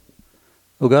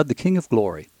O God, the King of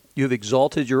glory, you have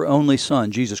exalted your only Son,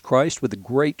 Jesus Christ, with a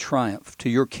great triumph to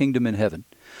your kingdom in heaven.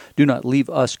 Do not leave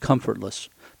us comfortless,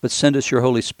 but send us your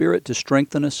Holy Spirit to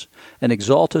strengthen us and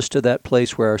exalt us to that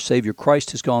place where our Savior Christ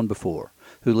has gone before,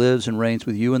 who lives and reigns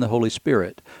with you in the Holy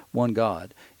Spirit, one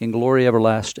God, in glory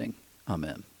everlasting.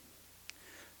 Amen.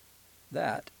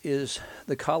 That is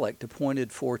the collect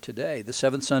appointed for today, the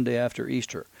seventh Sunday after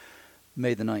Easter,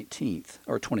 May the 19th,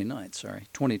 or 29th,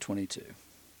 2022.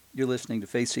 You're listening to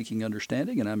Faith Seeking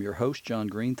Understanding, and I'm your host, John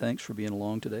Green. Thanks for being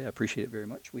along today. I appreciate it very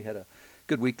much. We had a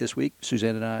good week this week.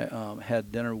 Suzanne and I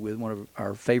had dinner with one of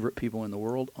our favorite people in the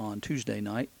world on Tuesday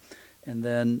night, and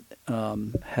then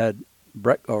had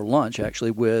lunch,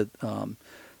 actually, with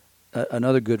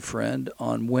another good friend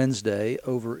on Wednesday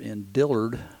over in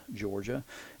Dillard, Georgia,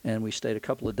 and we stayed a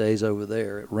couple of days over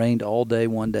there. It rained all day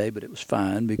one day, but it was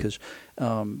fine because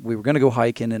we were going to go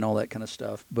hiking and all that kind of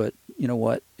stuff. But you know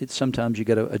what? Sometimes you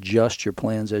got to adjust your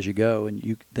plans as you go,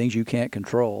 and things you can't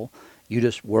control, you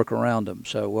just work around them.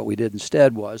 So what we did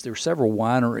instead was there were several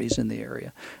wineries in the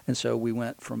area, and so we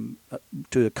went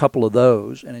to a couple of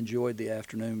those and enjoyed the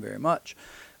afternoon very much.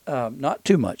 Not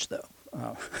too much, though.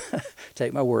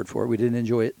 Take my word for it. We didn't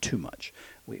enjoy it too much.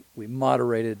 We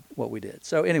moderated what we did.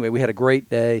 So anyway, we had a great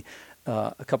day,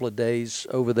 a couple of days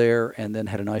over there, and then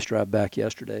had a nice drive back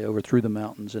yesterday over through the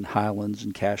mountains and highlands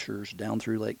and Cashers, down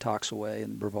through Lake Toxaway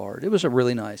and Brevard. It was a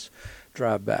really nice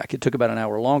drive back. It took about an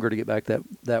hour longer to get back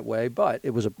that way, but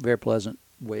it was a very pleasant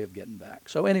way of getting back.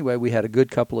 So anyway, we had a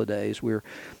good couple of days. We're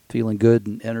feeling good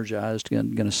and energized.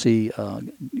 Going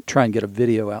to try and get a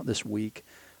video out this week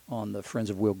on the Friends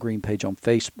of Will Green page on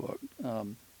Facebook,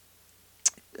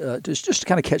 just to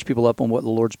kind of catch people up on what the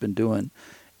Lord's been doing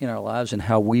in our lives and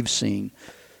how we've seen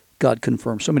God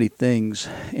confirm so many things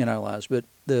in our lives. But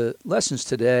the lessons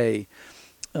today,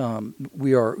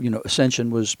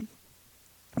 Ascension was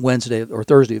Wednesday or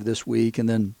Thursday of this week, and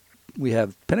then we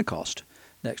have Pentecost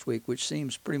next week, which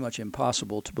seems pretty much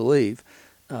impossible to believe,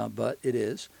 but it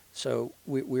is. So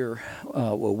we're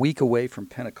a week away from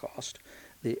Pentecost,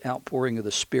 the outpouring of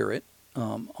the Spirit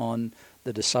on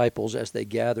the disciples as they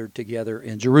gathered together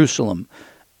in Jerusalem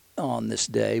on this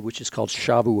day, which is called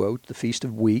Shavuot, the Feast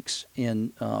of Weeks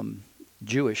in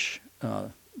Jewish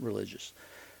religious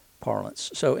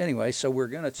parlance. So anyway, we're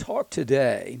going to talk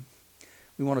today.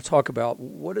 We want to talk about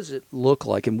what does it look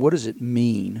like and what does it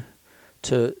mean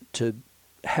to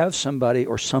have somebody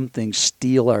or something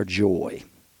steal our joy.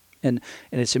 And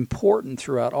it's important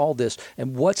throughout all this.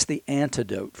 And what's the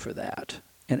antidote for that?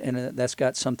 And that's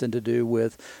got something to do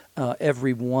with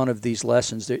every one of these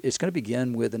lessons. It's going to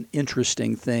begin with an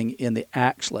interesting thing in the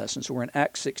Acts lesson. So we're in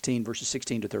Acts 16, verses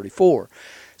 16 to 34.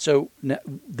 So now,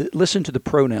 listen to the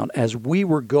pronoun, as we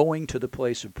were going to the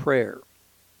place of prayer.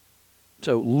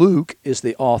 So Luke is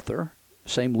the author,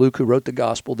 same Luke who wrote the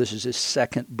gospel. This is his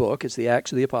second book. It's the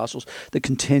Acts of the Apostles, the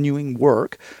continuing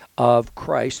work of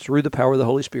Christ through the power of the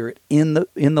Holy Spirit in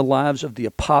the lives of the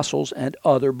apostles and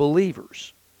other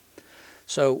believers.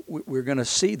 So we're going to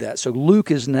see that. So Luke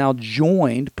has now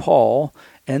joined Paul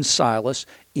and Silas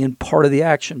in part of the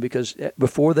action, because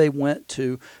before they went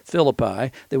to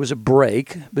Philippi, there was a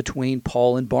break between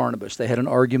Paul and Barnabas. They had an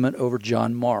argument over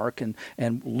John Mark, and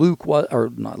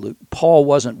Paul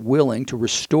wasn't willing to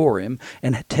restore him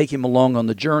and take him along on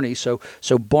the journey. So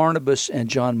Barnabas and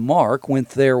John Mark went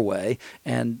their way,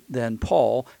 and then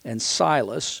Paul and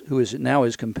Silas, who is now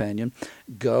his companion,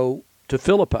 go to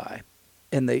Philippi.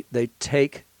 And they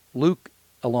take Luke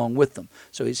along with them.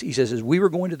 So he says, as we were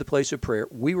going to the place of prayer,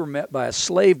 we were met by a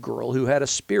slave girl who had a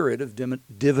spirit of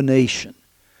divination.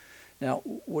 Now,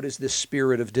 what is this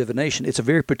spirit of divination? It's a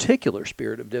very particular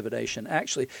spirit of divination.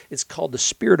 Actually, it's called the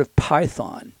spirit of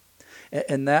Python.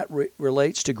 And that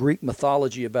relates to Greek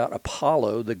mythology about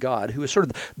Apollo, the god, who is sort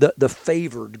of the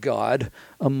favored god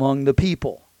among the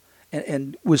people.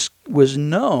 And was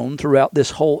known throughout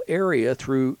this whole area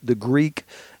through the Greek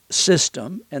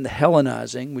system and the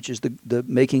Hellenizing, which is the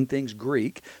making things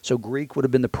Greek. So Greek would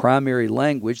have been the primary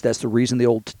language. That's the reason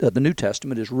the New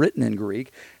Testament is written in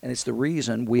Greek, and it's the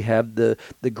reason we have the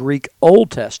Greek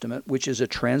Old Testament, which is a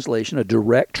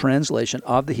direct translation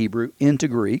of the Hebrew into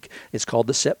Greek. It's called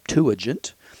the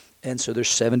Septuagint. And so there's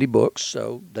 70 books,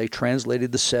 so they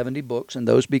translated the 70 books, and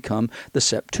those become the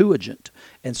Septuagint.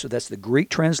 And so that's the Greek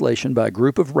translation by a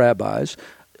group of rabbis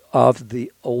of the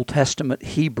Old Testament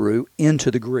Hebrew into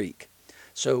the Greek.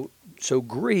 So So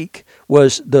Greek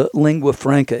was the lingua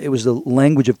franca. It was the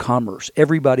language of commerce.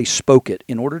 Everybody spoke it.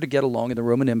 In order to get along in the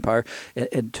Roman Empire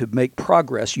and to make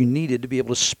progress, you needed to be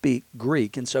able to speak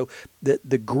Greek. And so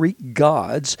the Greek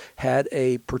gods had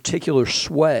a particular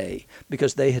sway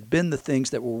because they had been the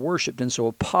things that were worshipped. And so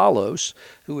Apollos,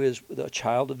 who is the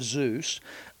child of Zeus,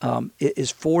 is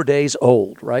 4 days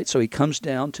old, right? So he comes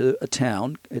down to a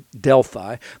town,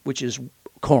 Delphi, which is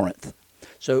Corinth.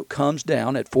 So comes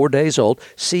down at 4 days old,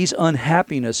 sees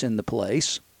unhappiness in the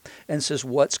place, and says,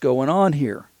 what's going on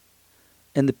here?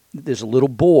 And there's a little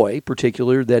boy,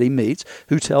 particular, that he meets,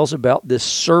 who tells about this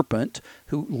serpent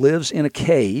who lives in a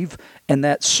cave, and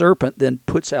that serpent then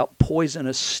puts out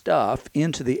poisonous stuff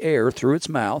into the air through its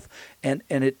mouth, and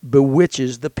it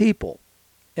bewitches the people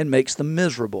and makes them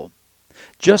miserable.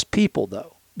 Just people,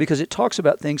 though, because it talks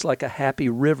about things like a happy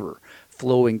river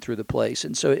flowing through the place.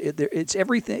 And so it's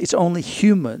everything. It's only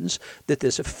humans that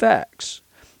this affects.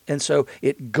 And so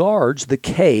it guards the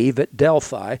cave at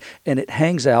Delphi, and it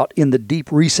hangs out in the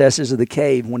deep recesses of the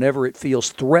cave. Whenever it feels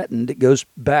threatened, it goes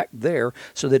back there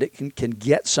so that it can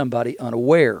get somebody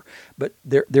unaware. But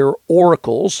there are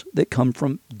oracles that come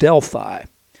from Delphi.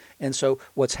 And so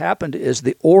what's happened is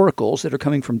the oracles that are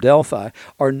coming from Delphi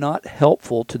are not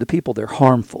helpful to the people. They're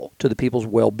harmful to the people's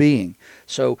well-being.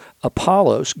 So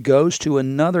Apollos goes to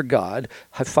another god,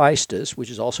 Hephaestus,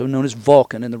 which is also known as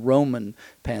Vulcan in the Roman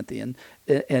pantheon,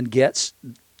 and gets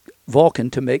Vulcan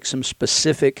to make some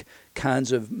specific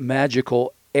kinds of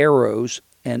magical arrows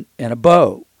and a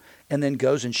bow. And then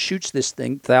goes and shoots this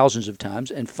thing thousands of times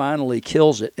and finally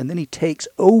kills it. And then he takes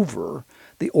over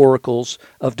the oracles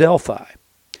of Delphi.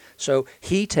 So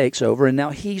he takes over, and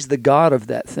now he's the god of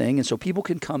that thing, and so people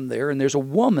can come there, and there's a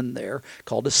woman there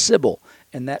called a Sibyl,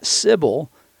 and that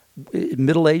Sibyl,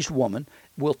 middle-aged woman,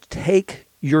 will take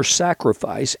your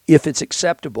sacrifice, if it's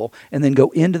acceptable, and then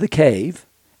go into the cave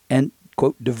and,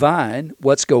 quote, divine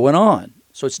what's going on.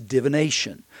 So it's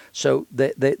divination. So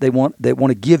they want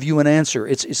to give you an answer.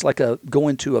 It's like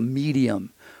going to a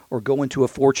medium or going to a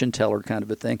fortune teller kind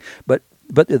of a thing,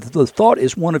 But the thought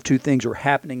is one of two things are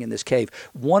happening in this cave.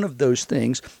 One of those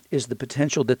things is the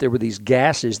potential that there were these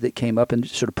gases that came up and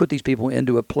sort of put these people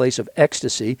into a place of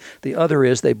ecstasy. The other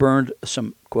is they burned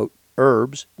some, quote,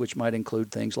 herbs, which might include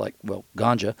things like, well,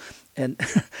 ganja, and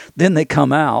then they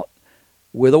come out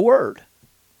with a word.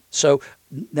 So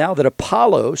now that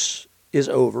Apollos is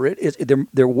over it,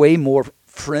 they're way more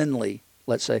friendly,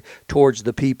 let's say, towards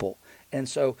the people. And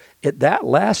so that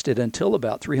lasted until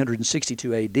about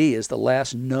 362 AD is the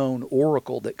last known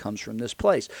oracle that comes from this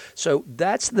place. So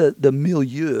that's the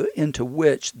milieu into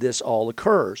which this all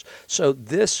occurs. So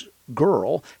this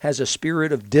girl has a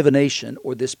spirit of divination,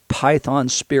 or this python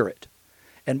spirit.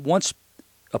 And once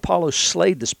Apollo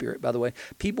slayed the spirit, by the way,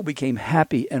 people became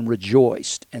happy and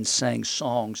rejoiced and sang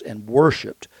songs and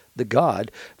worshipped the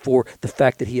god for the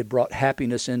fact that he had brought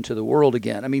happiness into the world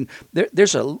again. I mean,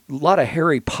 there's a lot of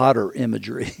Harry Potter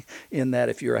imagery in that.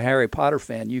 If you're a Harry Potter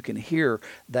fan, you can hear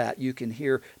that. You can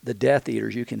hear the Death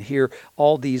Eaters. You can hear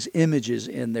all these images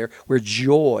in there where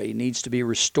joy needs to be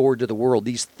restored to the world.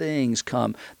 These things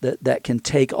come that can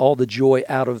take all the joy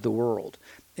out of the world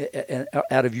and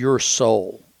out of your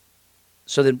soul.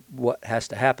 So then what has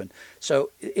to happen? So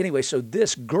anyway, so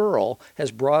this girl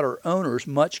has brought her owners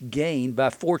much gain by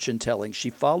fortune telling. She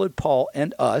followed Paul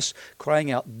and us, crying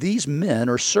out, "These men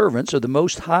are servants of the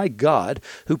Most High God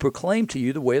who proclaim to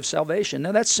you the way of salvation."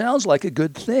 Now that sounds like a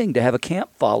good thing to have a camp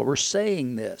follower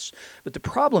saying this. But the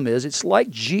problem is it's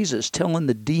like Jesus telling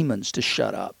the demons to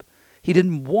shut up. He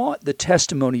didn't want the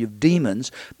testimony of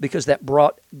demons because that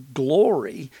brought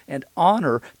glory and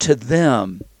honor to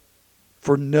them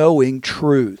for knowing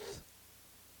truth.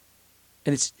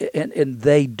 And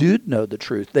they do know the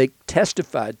truth. They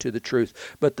testified to the truth.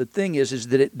 But the thing is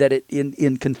that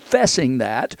in confessing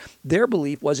that, their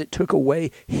belief was it took away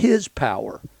his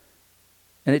power.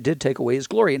 And it did take away his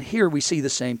glory. And here we see the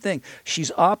same thing.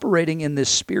 She's operating in this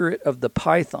spirit of the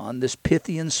python, this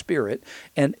Pythian spirit,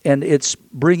 and it's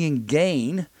bringing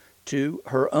gain to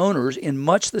her owners in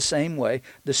much the same way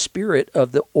the spirit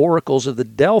of the oracles of the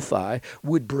Delphi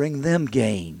would bring them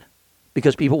gain,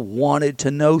 because people wanted to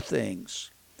know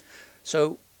things.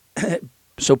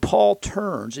 So Paul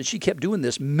turns, and she kept doing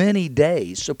this many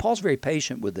days. So Paul's very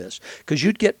patient with this, because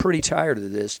you'd get pretty tired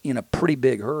of this in a pretty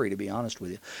big hurry, to be honest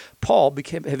with you. Paul,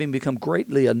 having become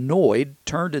greatly annoyed,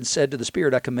 turned and said to the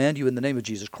spirit, "I command you in the name of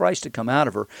Jesus Christ to come out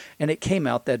of her." And it came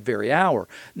out that very hour.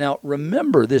 Now,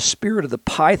 remember this spirit of the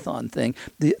python thing,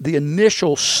 the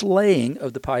initial slaying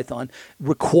of the python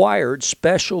required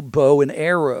special bow and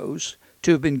arrows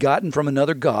to have been gotten from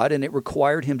another god, and it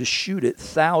required him to shoot it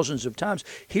thousands of times.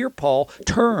 Here Paul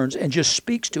turns and just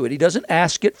speaks to it. He doesn't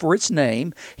ask it for its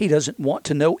name. He doesn't want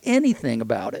to know anything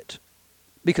about it,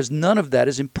 because none of that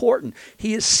is important.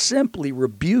 He is simply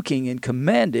rebuking and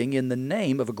commanding in the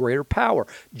name of a greater power,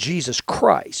 Jesus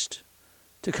Christ,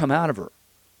 to come out of her.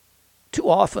 Too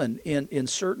often in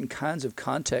certain kinds of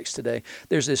contexts today,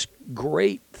 there's this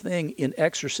great thing in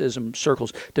exorcism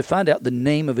circles to find out the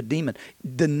name of a demon.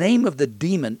 The name of the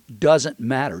demon doesn't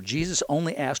matter. Jesus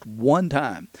only asked one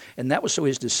time, and that was so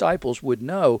his disciples would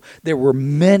know there were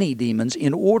many demons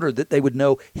in order that they would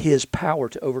know his power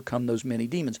to overcome those many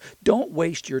demons. Don't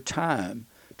waste your time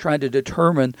trying to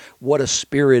determine what a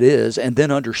spirit is and then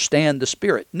understand the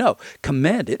spirit. No,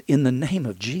 command it in the name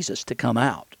of Jesus to come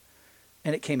out.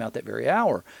 And it came out that very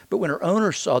hour. But when her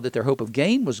owners saw that their hope of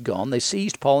gain was gone, they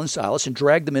seized Paul and Silas and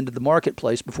dragged them into the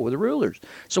marketplace before the rulers.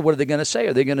 So what are they going to say?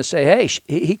 Are they going to say, hey,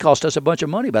 he cost us a bunch of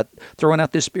money about throwing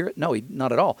out this spirit? No,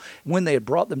 not at all. When they had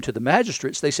brought them to the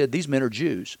magistrates, they said, these men are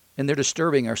Jews, and they're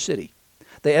disturbing our city.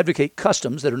 They advocate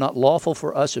customs that are not lawful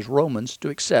for us as Romans to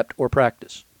accept or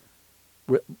practice.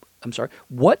 I'm sorry,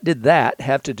 what did that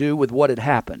have to do with what had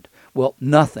happened? Well,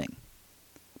 nothing.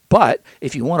 But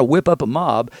if you want to whip up a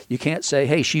mob, you can't say,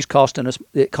 hey,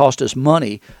 it cost us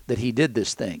money that he did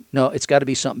this thing. No, it's got to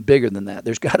be something bigger than that.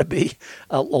 There's got to be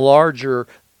a larger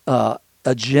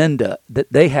agenda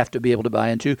that they have to be able to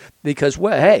buy into because,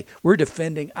 well, hey, we're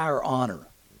defending our honor.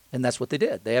 And that's what they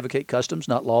did. They advocate customs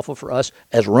not lawful for us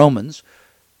as Romans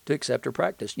to accept or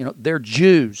practice. You know, they're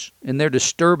Jews, and they're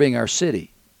disturbing our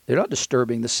city. They're not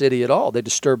disturbing the city at all. They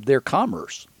disturbed their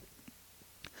commerce.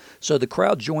 So the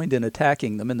crowd joined in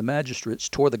attacking them, and the magistrates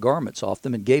tore the garments off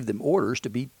them and gave them orders to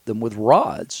beat them with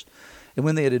rods. And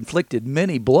when they had inflicted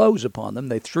many blows upon them,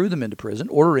 they threw them into prison,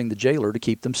 ordering the jailer to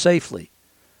keep them safely.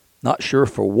 Not sure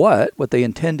for what they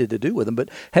intended to do with them, but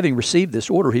having received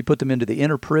this order, he put them into the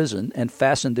inner prison and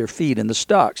fastened their feet in the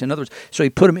stocks. In other words, so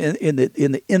he put them in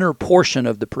the inner portion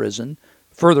of the prison,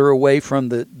 further away from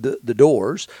the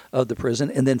doors of the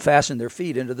prison, and then fastened their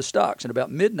feet into the stocks. And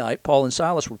about midnight, Paul and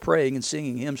Silas were praying and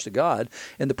singing hymns to God,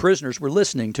 and the prisoners were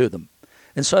listening to them.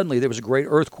 And suddenly there was a great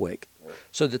earthquake,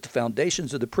 so that the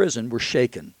foundations of the prison were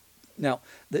shaken. Now,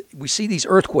 we see these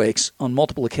earthquakes on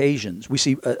multiple occasions. We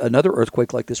see another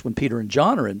earthquake like this when Peter and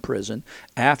John are in prison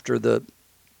after the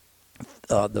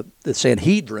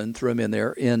Sanhedrin threw them in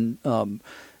there in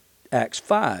Acts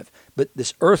 5. But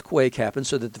this earthquake happened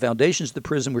so that the foundations of the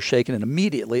prison were shaken, and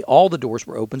immediately all the doors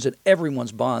were opened and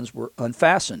everyone's bonds were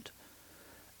unfastened.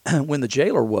 When the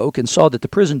jailer woke and saw that the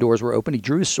prison doors were open, he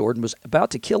drew his sword and was about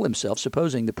to kill himself,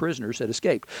 supposing the prisoners had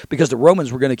escaped, because the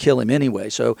Romans were going to kill him anyway.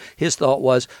 So his thought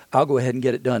was, I'll go ahead and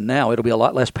get it done now. It'll be a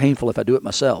lot less painful if I do it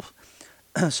myself.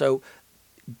 So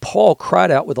Paul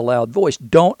cried out with a loud voice,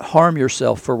 don't harm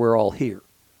yourself, for we're all here.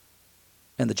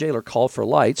 And the jailer called for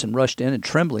lights and rushed in, and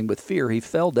trembling with fear, he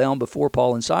fell down before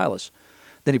Paul and Silas.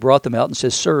 Then he brought them out and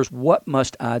says, sirs, what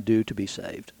must I do to be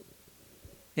saved?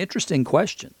 Interesting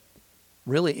question.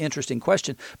 Really interesting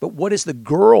question. But what is the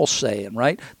girl saying,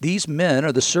 right? These men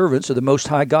are the servants of the Most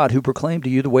High God who proclaim to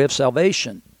you the way of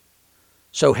salvation.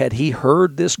 So had he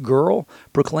heard this girl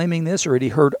proclaiming this, or had he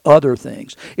heard other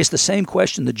things? It's the same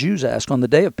question the Jews asked on the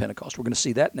day of Pentecost. We're going to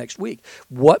see that next week.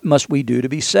 What must we do to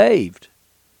be saved?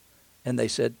 And they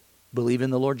said, believe in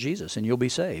the Lord Jesus and you'll be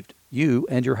saved, you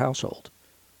and your household.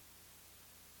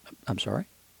 I'm sorry?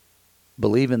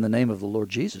 Believe in the name of the Lord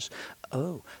Jesus.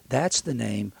 Oh, that's the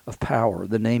name of power,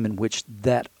 the name in which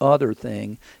that other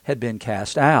thing had been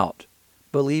cast out.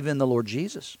 Believe in the Lord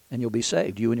Jesus and you'll be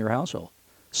saved, you and your household.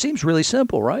 Seems really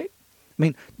simple, right? I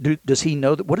mean, does he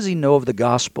know that? What does he know of the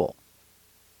gospel?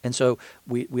 And so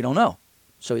we don't know.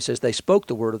 So he says they spoke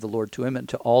the word of the Lord to him and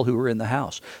to all who were in the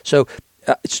house. So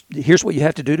here's what you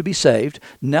have to do to be saved.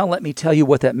 Now let me tell you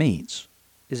what that means,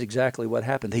 is exactly what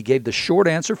happened. He gave the short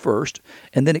answer first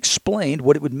and then explained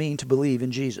what it would mean to believe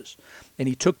in Jesus. And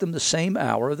he took them the same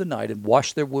hour of the night and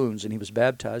washed their wounds, and he was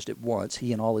baptized at once,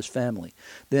 he and all his family.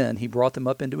 Then he brought them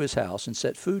up into his house and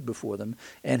set food before them,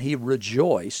 and he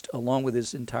rejoiced along with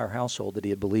his entire household that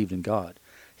he had believed in God.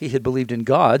 He had believed in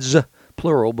God's,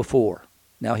 plural, before.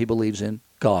 Now he believes in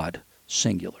God,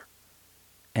 singular,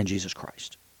 and Jesus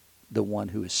Christ, the one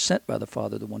who is sent by the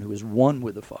Father, the one who is one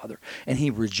with the Father, and he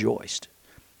rejoiced.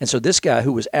 And so this guy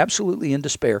who was absolutely in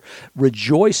despair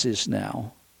rejoices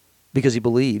now because he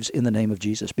believes in the name of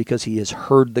Jesus, because he has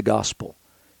heard the gospel.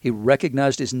 He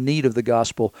recognized his need of the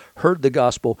gospel, heard the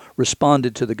gospel,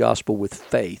 responded to the gospel with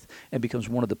faith, and becomes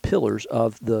one of the pillars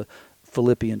of the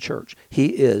Philippian church. He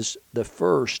is the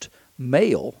first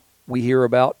male we hear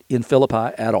about in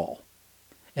Philippi at all.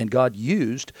 And God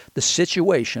used the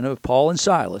situation of Paul and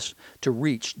Silas to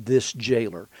reach this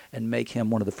jailer and make him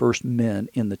one of the first men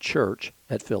in the church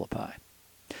at Philippi.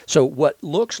 So what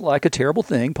looks like a terrible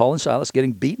thing, Paul and Silas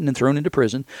getting beaten and thrown into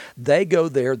prison, they go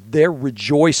there, they're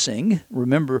rejoicing.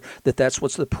 Remember that that's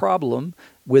what's the problem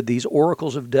with these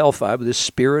oracles of Delphi, with this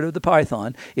spirit of the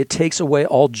python. It takes away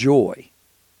all joy.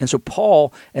 And so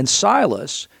Paul and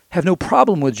Silas have no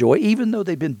problem with joy, even though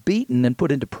they've been beaten and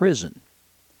put into prison.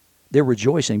 They're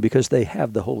rejoicing because they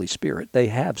have the Holy Spirit. They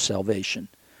have salvation.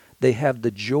 They have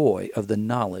the joy of the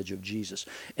knowledge of Jesus.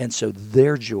 And so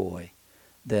their joy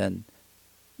then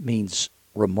means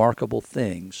remarkable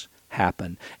things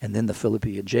happen. And then the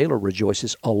Philippian jailer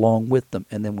rejoices along with them.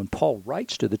 And then when Paul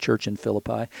writes to the church in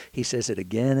Philippi, he says it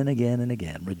again and again and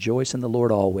again. Rejoice in the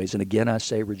Lord always. And again I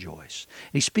say rejoice.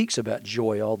 He speaks about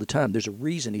joy all the time. There's a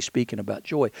reason he's speaking about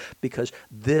joy, because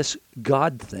this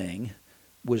God thing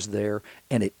was there,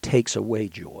 and it takes away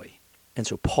joy. And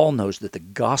so Paul knows that the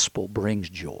gospel brings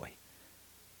joy.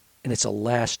 And it's a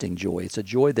lasting joy. It's a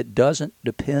joy that doesn't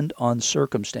depend on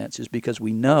circumstances, because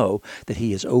we know that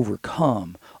he has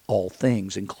overcome all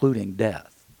things, including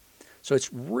death. So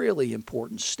it's really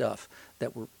important stuff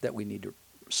that we need to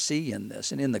see in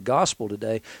this. And in the gospel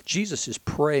today, Jesus is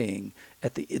praying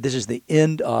this is the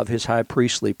end of his high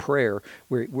priestly prayer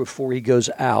before he goes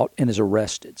out and is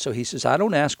arrested. So he says, I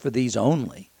don't ask for these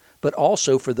only, but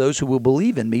also for those who will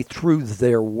believe in me through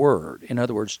their word. In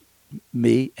other words,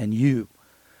 me and you.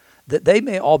 That they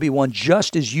may all be one,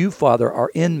 just as you, Father, are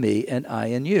in me and I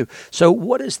in you. So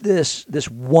what does this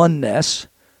oneness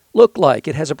look like?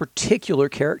 It has a particular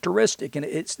characteristic, and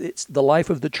it's the life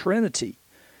of the Trinity.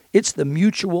 It's the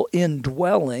mutual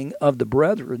indwelling of the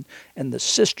brethren and the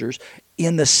sisters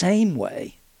in the same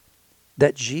way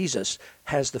that Jesus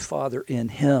has the Father in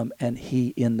him and he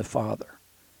in the Father.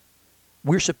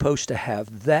 We're supposed to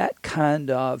have that kind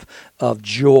of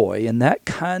joy and that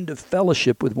kind of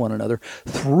fellowship with one another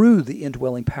through the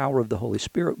indwelling power of the Holy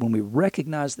Spirit. When we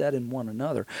recognize that in one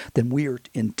another, then we are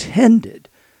intended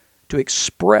to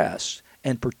express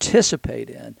and participate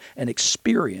in and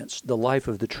experience the life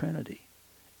of the Trinity.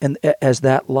 And as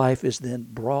that life is then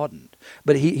broadened.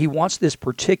 But he wants this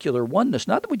particular oneness,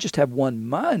 not that we just have one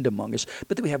mind among us,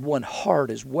 but that we have one heart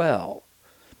as well.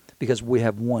 Because we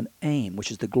have one aim,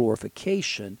 which is the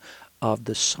glorification of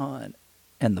the Son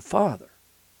and the Father.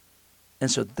 And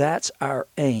so that's our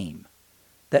aim.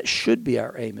 That should be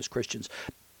our aim as Christians.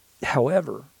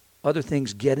 However, other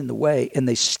things get in the way, and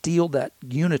they steal that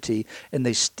unity, and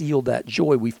they steal that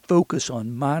joy. We focus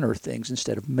on minor things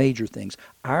instead of major things.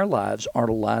 Our lives aren't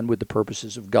aligned with the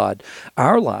purposes of God.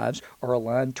 Our lives are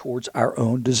aligned towards our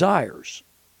own desires,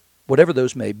 whatever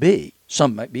those may be.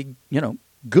 Some might be,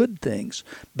 good things,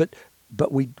 but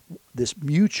this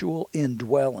mutual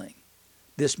indwelling,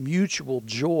 this mutual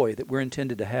joy that we're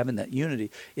intended to have in that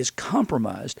unity is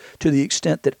compromised to the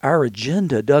extent that our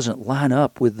agenda doesn't line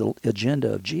up with the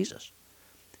agenda of Jesus.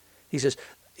 He says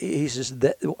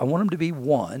that I want them to be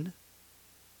one,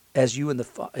 as you and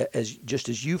just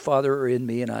as you, Father, are in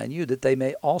me and I in you, that they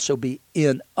may also be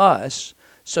in us,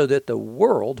 so that the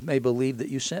world may believe that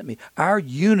you sent me. Our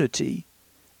unity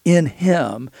in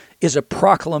him is a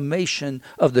proclamation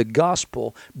of the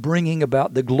gospel, bringing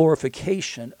about the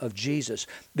glorification of Jesus,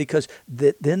 because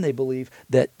then they believe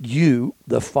that you,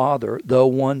 the Father, the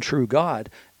one true God,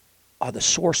 are the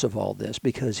source of all this,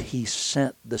 because he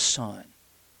sent the Son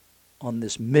on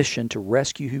this mission to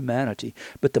rescue humanity.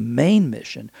 But the main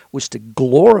mission was to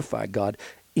glorify God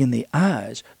in the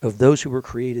eyes of those who were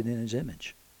created in his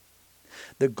image.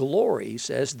 The glory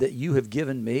says that you have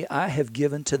given me, I have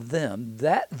given to them,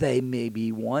 that they may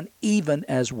be one, even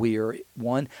as we are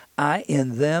one, I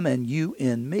in them and you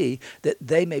in me, that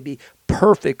they may be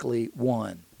perfectly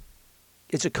one.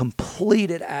 It's a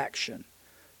completed action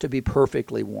to be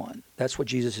perfectly one. That's what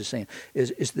Jesus is saying,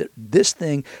 is that this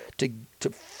thing to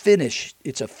finish,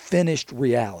 it's a finished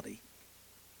reality,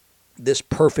 this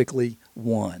perfectly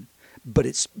one. But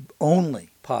it's only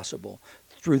possible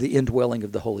through the indwelling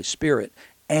of the Holy Spirit,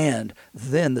 and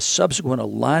then the subsequent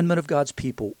alignment of God's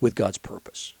people with God's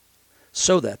purpose,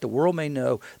 so that the world may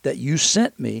know that you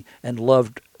sent me and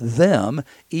loved them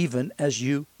even as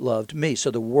you loved me. So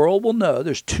the world will know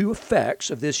there's two effects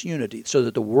of this unity, so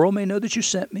that the world may know that you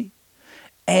sent me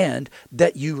and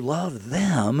that you love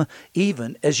them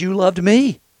even as you loved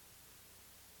me,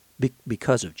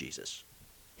 because of Jesus.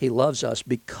 He loves us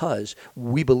because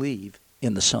we believe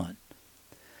in the Son.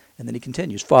 And then he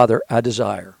continues, Father, I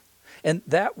desire. And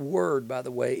that word, by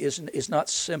the way, is not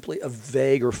simply a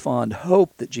vague or fond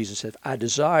hope that Jesus said, I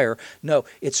desire. No,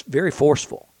 it's very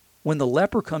forceful. When the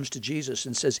leper comes to Jesus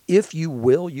and says, if you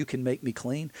will, you can make me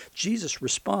clean, Jesus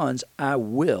responds, I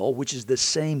will, which is the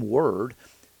same word,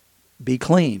 be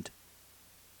cleaned.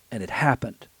 And it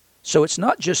happened. So it's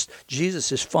not just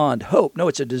Jesus' fond hope. No,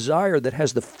 it's a desire that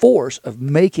has the force of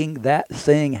making that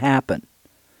thing happen.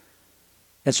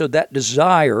 And so that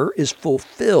desire is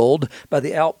fulfilled by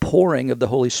the outpouring of the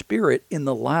Holy Spirit in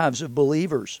the lives of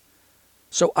believers.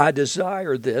 So I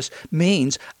desire this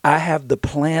means I have the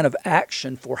plan of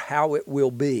action for how it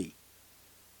will be.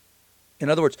 In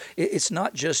other words, it's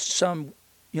not just some,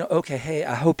 okay, hey,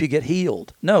 I hope you get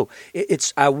healed. No,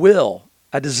 it's I will,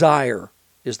 I desire.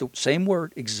 Is the same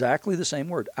word, exactly the same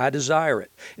word. I desire it.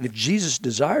 And if Jesus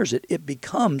desires it, it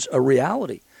becomes a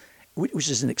reality, which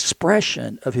is an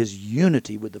expression of his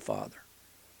unity with the Father.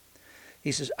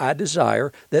 He says, I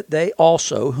desire that they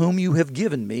also, whom you have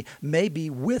given me, may be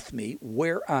with me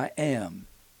where I am.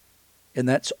 And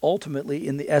that's ultimately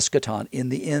in the eschaton, in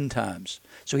the end times.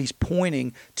 So he's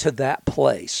pointing to that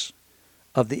place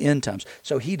of the end times.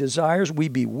 So he desires we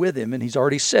be with him, and he's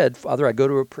already said, Father, I go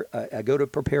to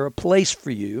prepare a place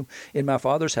for you. In my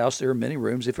Father's house there are many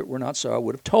rooms. If it were not so, I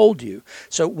would have told you.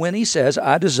 So when he says,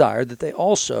 I desire that they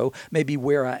also may be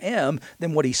where I am,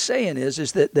 then what he's saying is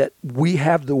that we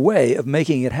have the way of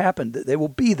making it happen, that they will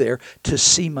be there to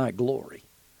see my glory,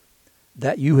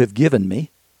 that you have given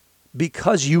me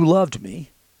because you loved me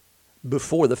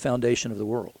before the foundation of the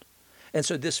world. And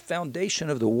so this foundation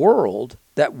of the world,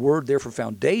 that word there for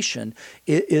foundation,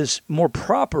 is more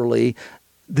properly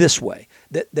this way,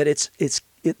 that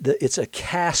it's a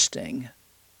casting,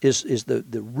 is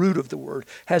the root of the word,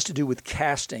 has to do with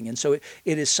casting. And so it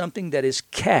is something that is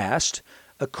cast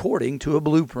according to a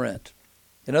blueprint.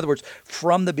 In other words,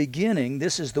 from the beginning,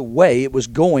 this is the way it was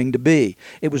going to be.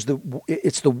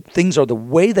 Things are the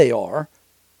way they are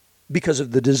because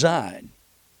of the design.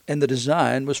 And the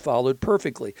design was followed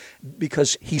perfectly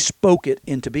because he spoke it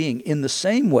into being in the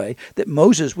same way that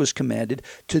Moses was commanded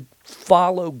to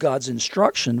follow God's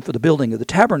instruction for the building of the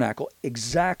tabernacle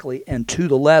exactly and to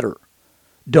the letter.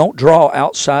 Don't draw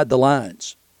outside the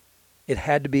lines. It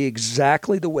had to be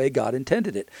exactly the way God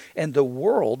intended it. And the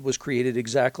world was created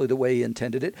exactly the way he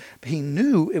intended it. He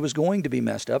knew it was going to be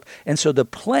messed up. And so the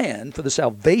plan for the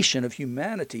salvation of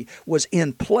humanity was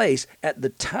in place at the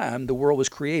time the world was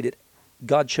created.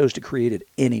 God chose to create it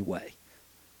anyway,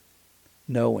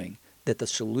 knowing that the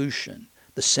solution,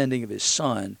 the sending of his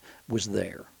Son, was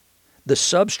there. The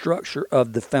substructure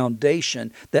of the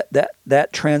foundation,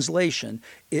 that translation,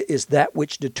 is that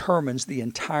which determines the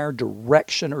entire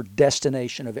direction or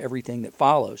destination of everything that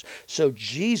follows. So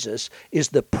Jesus is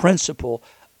the principle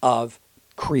of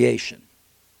creation.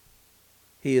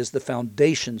 He is the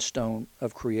foundation stone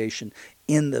of creation.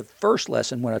 In the first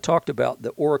lesson, when I talked about the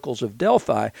oracles of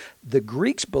Delphi, the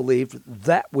Greeks believed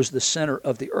that was the center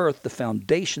of the earth, the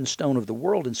foundation stone of the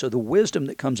world. And so the wisdom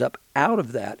that comes up out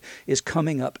of that is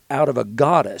coming up out of a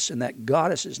goddess, and that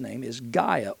goddess's name is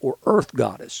Gaia, or earth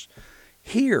goddess.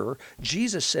 Here,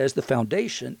 Jesus says the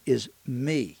foundation is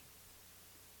me.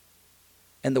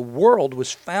 And the world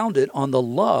was founded on the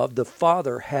love the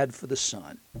Father had for the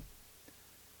Son.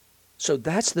 So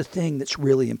that's the thing that's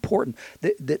really important,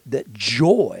 that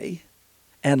joy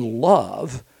and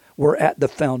love were at the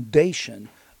foundation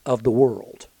of the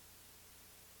world.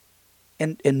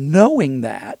 And knowing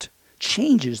that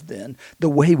changes then the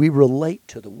way we relate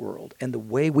to the world and the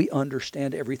way we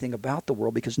understand everything about the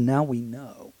world, because now we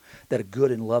know that a good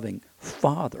and loving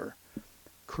Father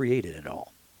created it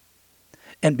all.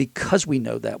 And because we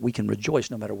know that, we can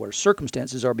rejoice no matter what our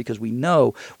circumstances are, because we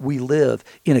know we live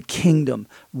in a kingdom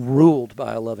ruled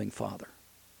by a loving Father.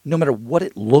 No matter what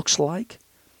it looks like,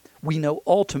 we know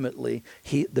ultimately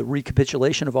the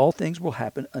recapitulation of all things will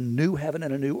happen. A new heaven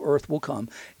and a new earth will come,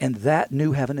 and that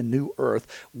new heaven and new earth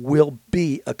will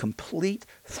be a complete,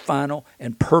 final,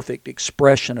 and perfect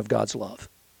expression of God's love.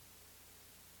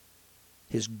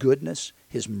 His goodness,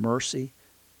 his mercy,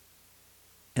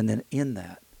 and then in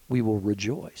that, we will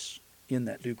rejoice in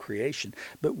that new creation.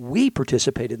 But we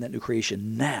participate in that new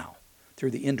creation now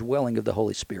through the indwelling of the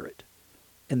Holy Spirit.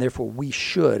 And therefore we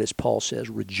should, as Paul says,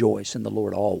 rejoice in the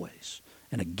Lord always.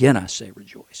 And again I say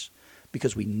rejoice,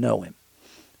 because we know him.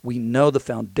 We know the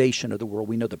foundation of the world.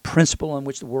 We know the principle on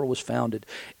which the world was founded,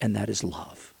 and that is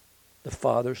love. The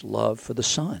Father's love for the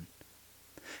Son.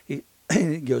 He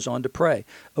goes on to pray,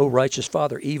 O righteous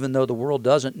Father, even though the world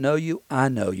doesn't know you, I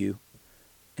know you.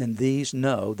 And these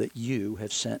know that you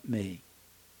have sent me.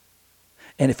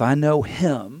 And if I know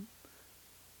him,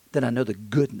 then I know the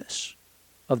goodness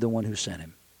of the one who sent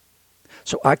him.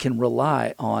 So I can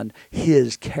rely on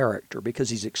his character because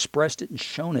he's expressed it and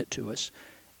shown it to us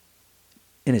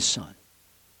in his Son.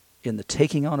 in the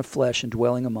taking on of flesh and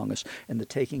dwelling among us, and the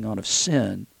taking on of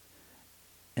sin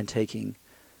and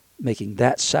making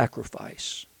that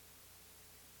sacrifice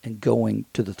and going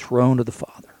to the throne of the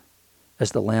Father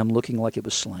as the Lamb looking like it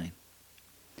was slain.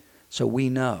 So we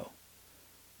know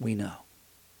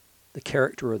the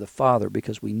character of the Father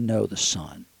because we know the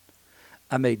Son.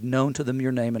 I made known to them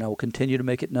your name, and I will continue to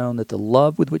make it known, that the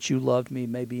love with which you loved me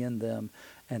may be in them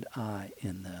and I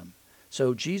in them.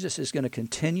 So Jesus is going to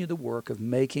continue the work of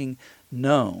making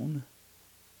known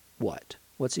what?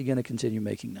 What's he going to continue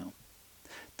making known?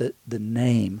 The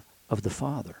name of the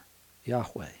Father,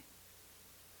 Yahweh,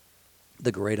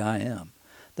 the great I am,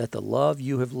 that the love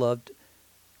you have loved,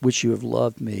 which you have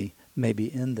loved me, may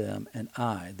be in them, and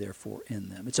I, therefore, in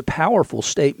them. It's a powerful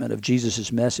statement of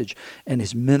Jesus' message and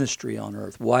his ministry on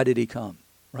earth. Why did he come?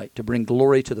 Right, to bring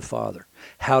glory to the Father.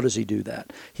 How does he do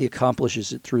that? He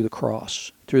accomplishes it through the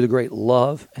cross, through the great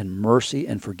love and mercy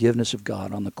and forgiveness of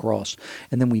God on the cross.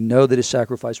 And then we know that his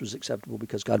sacrifice was acceptable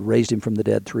because God raised him from the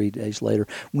dead 3 days later.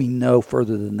 We know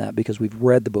further than that because we've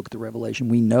read the book of the Revelation.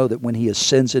 We know that when he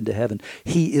ascends into heaven,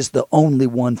 he is the only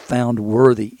one found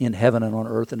worthy in heaven and on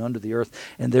earth and under the earth,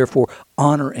 and therefore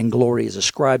honor and glory is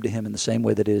ascribed to him in the same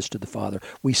way that it is to the Father.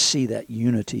 We see that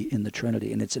unity in the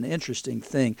Trinity, and it's an interesting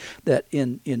thing that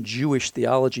in Jewish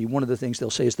theology, one of the things they'll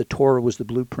say is the Torah was the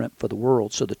blueprint for the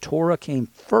world. So the Torah came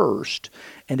first,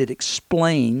 and it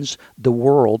explains the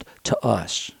world to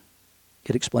us.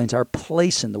 It explains our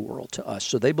place in the world to us.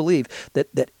 So they believe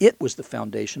that it was the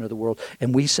foundation of the world,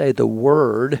 and we say the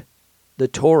Word, the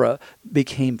Torah,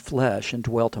 became flesh and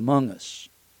dwelt among us.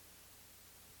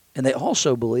 And they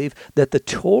also believe that the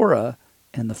Torah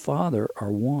and the Father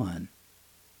are one.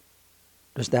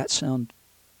 Does that sound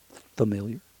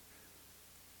familiar?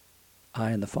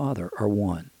 I and the Father are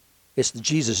one. It's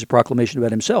Jesus' proclamation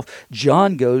about himself.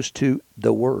 John goes to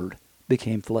the Word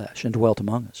became flesh and dwelt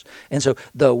among us. And so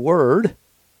the Word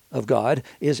of God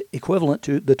is equivalent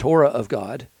to the Torah of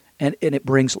God, and it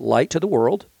brings light to the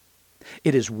world.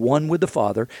 It is one with the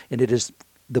Father, and it is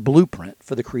the blueprint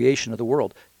for the creation of the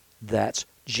world. That's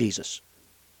Jesus.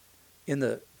 In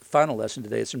the final lesson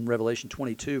today, it's in Revelation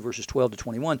 22, verses 12 to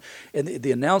 21. And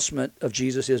the announcement of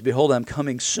Jesus is, behold, I'm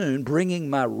coming soon, bringing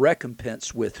my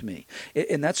recompense with me.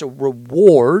 And that's a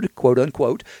reward, quote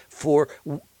unquote, for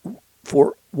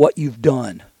what you've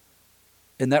done.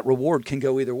 And that reward can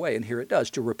go either way. And here it does,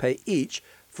 to repay each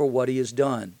for what he has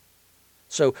done.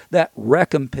 So that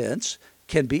recompense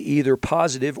can be either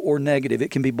positive or negative.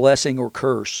 It can be blessing or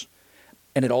curse.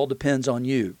 And it all depends on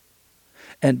you.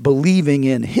 And believing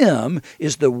in him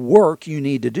is the work you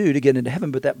need to do to get into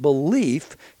heaven. But that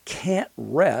belief can't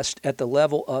rest at the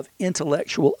level of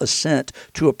intellectual assent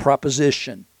to a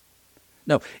proposition.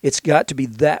 No, it's got to be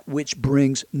that which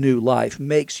brings new life,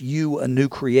 makes you a new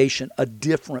creation, a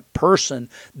different person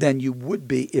than you would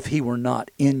be if he were not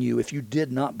in you. If you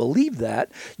did not believe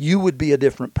that, you would be a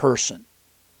different person.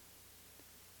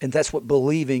 And that's what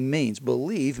believing means.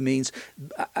 Believe means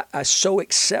I so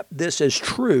accept this as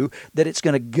true that it's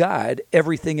going to guide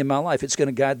everything in my life. It's going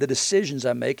to guide the decisions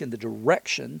I make and the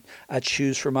direction I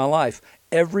choose for my life.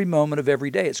 Every moment of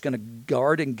every day, it's going to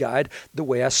guard and guide the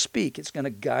way I speak. It's going to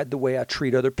guide the way I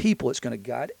treat other people. It's going to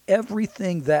guide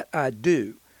everything that I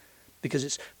do because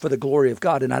it's for the glory of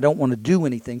God, and I don't want to do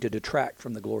anything to detract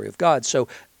from the glory of God. So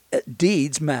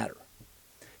deeds matter.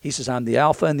 He says, I'm the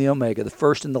Alpha and the Omega, the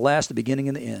first and the last, the beginning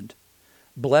and the end.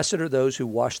 Blessed are those who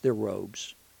wash their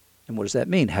robes. And what does that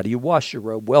mean? How do you wash your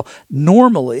robe? Well,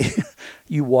 normally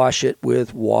you wash it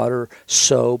with water,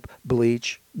 soap,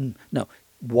 bleach. No,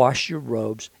 wash your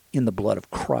robes in the blood of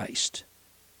Christ.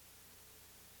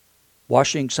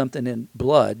 Washing something in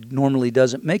blood normally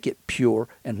doesn't make it pure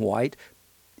and white.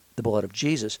 The blood of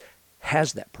Jesus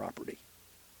has that property.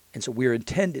 And so we're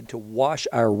intended to wash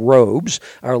our robes,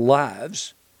 our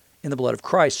lives, in the blood of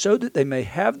Christ so that they may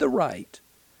have the right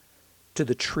to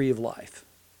the tree of life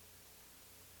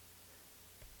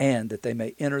and that they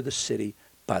may enter the city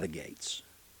by the gates.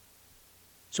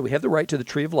 So we have the right to the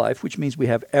tree of life, which means we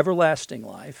have everlasting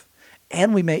life,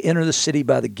 and we may enter the city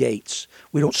by the gates.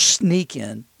 We don't sneak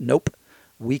in. Nope.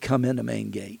 We come in the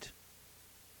main gate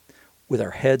with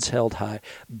our heads held high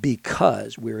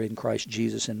because we're in Christ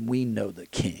Jesus and we know the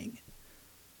King.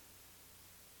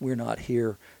 We're not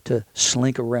here to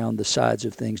slink around the sides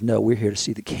of things. No, we're here to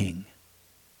see the King.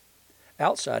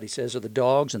 Outside, he says, are the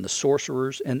dogs and the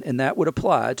sorcerers, and that would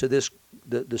apply to this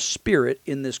the spirit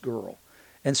in this girl.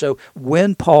 And so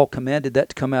when Paul commanded that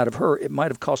to come out of her, it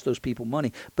might have cost those people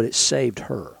money, but it saved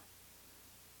her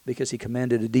because he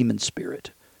commanded a demon spirit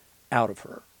out of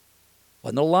her.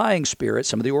 Wasn't a lying spirit.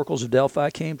 Some of the oracles of Delphi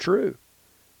came true.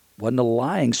 wasn't a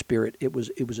lying spirit. It was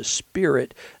a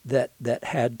spirit that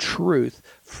had truth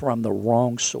from the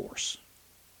wrong source.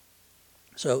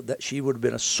 So that she would have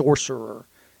been a sorcerer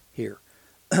here.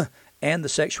 And the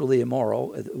sexually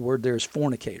immoral, the word there is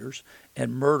fornicators,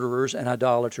 and murderers and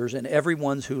idolaters, and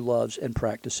everyone who loves and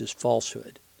practices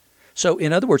falsehood. So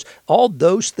in other words, all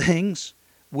those things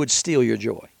would steal your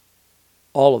joy.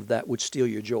 All of that would steal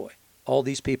your joy. All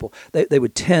these people, they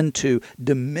would tend to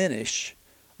diminish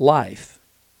life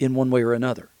in one way or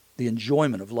another, the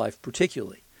enjoyment of life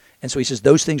particularly. And so he says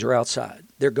those things are outside.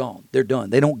 They're gone. They're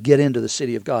done. They don't get into the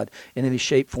city of God in any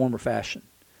shape, form, or fashion.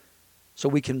 So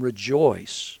we can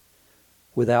rejoice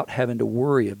without having to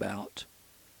worry about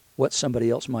what somebody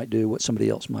else might do, what somebody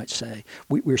else might say.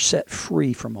 We're set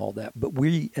free from all that. But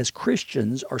we as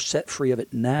Christians are set free of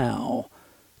it now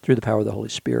through the power of the Holy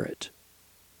Spirit.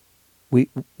 We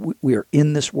are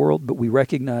in this world, but we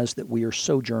recognize that we are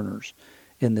sojourners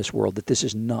in this world, that this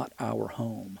is not our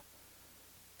home.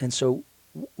 And so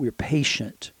we're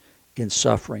patient in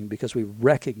suffering because we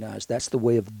recognize that's the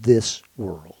way of this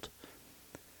world.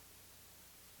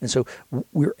 And so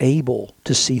we're able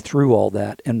to see through all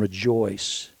that and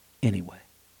rejoice anyway.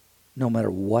 No matter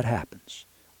what happens,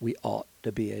 we ought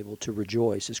to be able to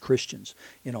rejoice as Christians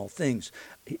in all things,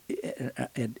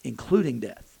 and including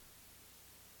death.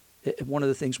 One of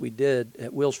the things we did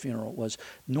at Will's funeral was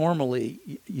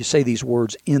normally you say these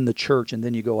words in the church and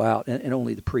then you go out and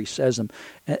only the priest says them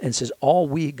and says, all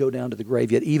we go down to the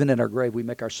grave, yet even in our grave we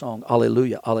make our song,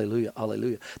 Alleluia, Alleluia,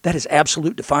 Alleluia. That is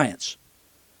absolute defiance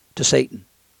to Satan.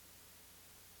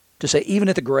 To say even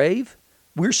at the grave,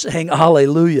 we're saying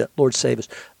Alleluia, Lord save us.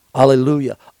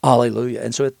 Alleluia, Alleluia.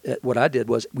 And so what I did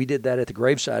was we did that at the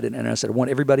graveside, and I said, I want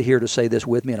everybody here to say this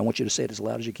with me, and I want you to say it as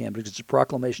loud as you can, because it's a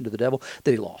proclamation to the devil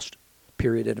that he lost.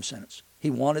 Period, end of sentence. He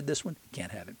wanted this one,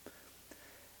 can't have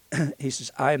him. He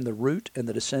says, I am the root and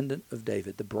the descendant of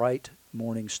David, the bright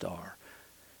morning star.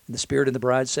 And the Spirit and the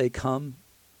bride say, come.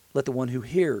 Let the one who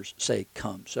hears say,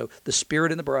 come. So the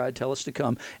Spirit and the bride tell us to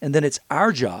come, and then it's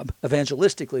our job,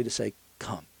 evangelistically, to say,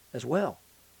 come as well,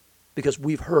 because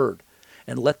we've heard.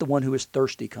 And let the one who is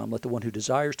thirsty come. Let the one who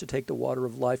desires to take the water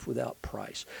of life without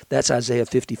price. That's Isaiah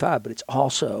 55, but it's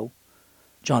also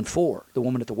John 4, the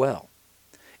woman at the well.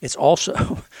 It's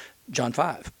also John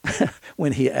 5,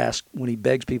 when he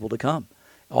begs people to come,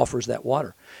 offers that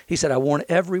water. He said, I warn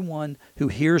everyone who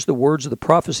hears the words of the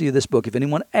prophecy of this book, if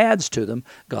anyone adds to them,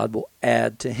 God will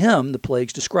add to him the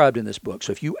plagues described in this book.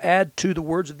 So if you add to the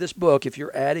words of this book, if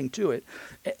you're adding to it,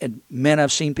 and man,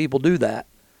 I've seen people do that,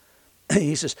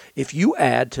 he says, if you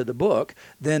add to the book,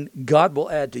 then God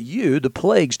will add to you the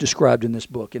plagues described in this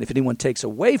book. And if anyone takes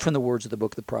away from the words of the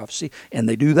book of the prophecy, and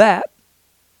they do that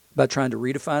by trying to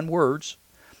redefine words,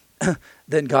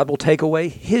 then God will take away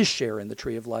his share in the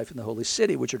tree of life in the holy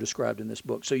city, which are described in this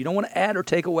book. So you don't want to add or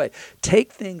take away.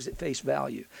 Take things at face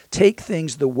value. Take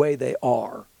things the way they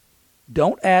are.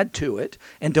 Don't add to it,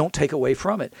 and don't take away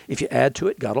from it. If you add to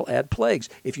it, God will add plagues.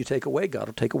 If you take away, God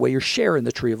will take away your share in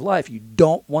the tree of life. You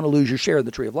don't want to lose your share in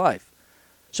the tree of life.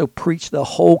 So preach the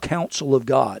whole counsel of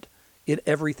God in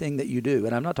everything that you do.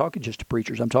 And I'm not talking just to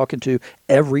preachers. I'm talking to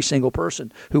every single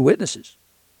person who witnesses.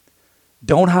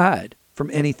 Don't hide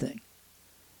from anything.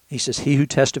 He says, he who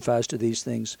testifies to these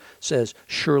things says,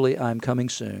 surely I am coming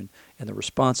soon. And the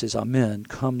response is, amen,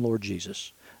 come Lord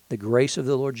Jesus. The grace of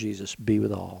the Lord Jesus be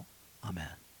with all.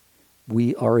 Amen.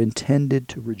 We are intended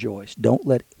to rejoice. Don't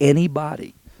let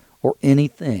anybody or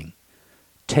anything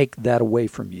take that away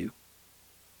from you,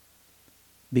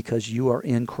 because you are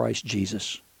in Christ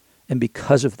Jesus. And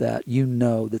because of that, you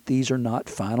know that these are not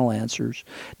final answers.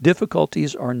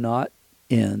 Difficulties are not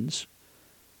ends.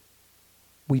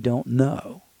 We don't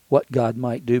know what God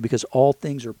might do, because all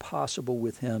things are possible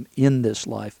with him in this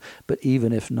life. But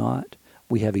even if not,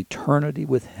 we have eternity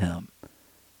with him.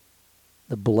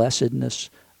 The blessedness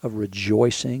of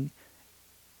rejoicing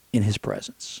in his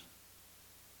presence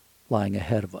lying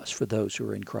ahead of us for those who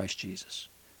are in Christ Jesus.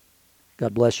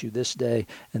 God bless you this day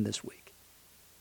and this week.